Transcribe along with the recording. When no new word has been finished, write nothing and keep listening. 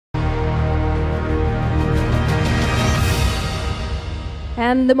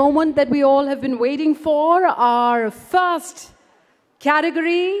And the moment that we all have been waiting for, our first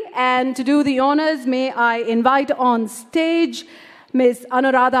category. And to do the honors, may I invite on stage Ms.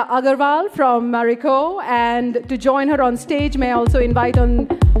 Anuradha Agarwal from Marico. And to join her on stage, may I also invite on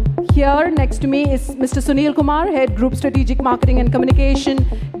here next to me is Mr. Sunil Kumar, Head Group Strategic Marketing and Communication,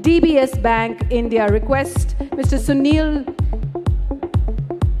 DBS Bank India. Request Mr. Sunil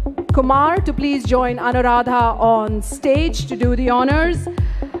Kumar to please join Anuradha on stage to do the honors.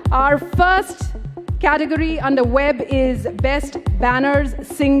 Our first category under web is Best Banners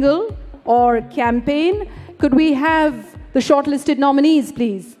Single or Campaign. Could we have the shortlisted nominees,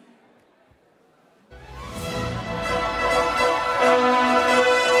 please?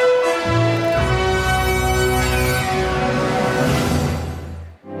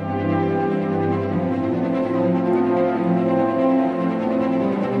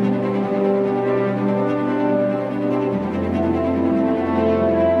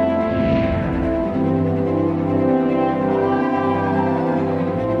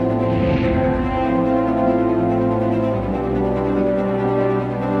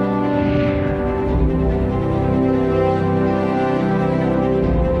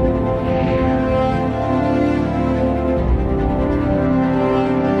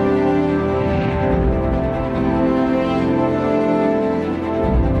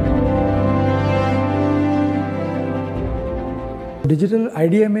 Digital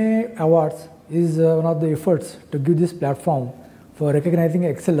IDMA Awards is one of the efforts to give this platform for recognizing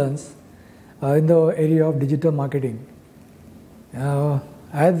excellence in the area of digital marketing.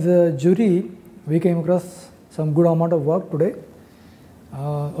 As a jury, we came across some good amount of work today.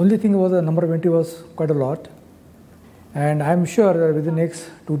 Only thing was the number of entry was quite a lot. And I'm sure that within the next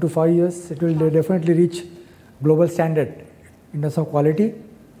 2 to 5 years, it will definitely reach global standard in terms of quality.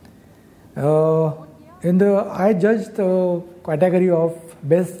 I judged the category of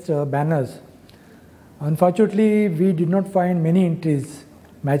best banners. Unfortunately, we did not find many entries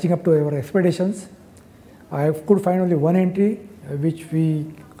matching up to our expectations. I could find only one entry, which we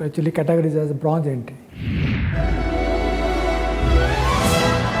actually categorized as a bronze entry.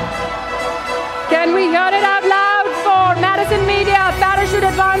 Can we hear it out loud for Madison Media Parachute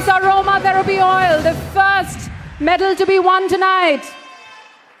Advanced Aroma Therapy Oil, the first medal to be won tonight?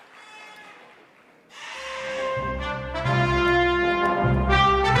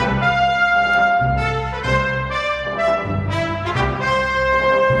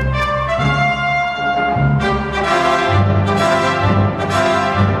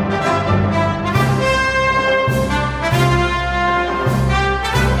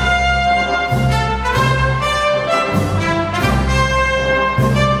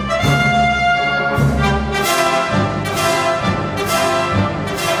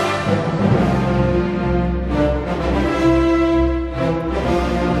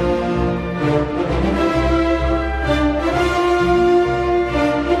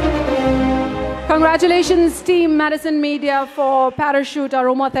 Congratulations, Team Madison Media, for Parachute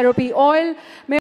Aromatherapy Oil.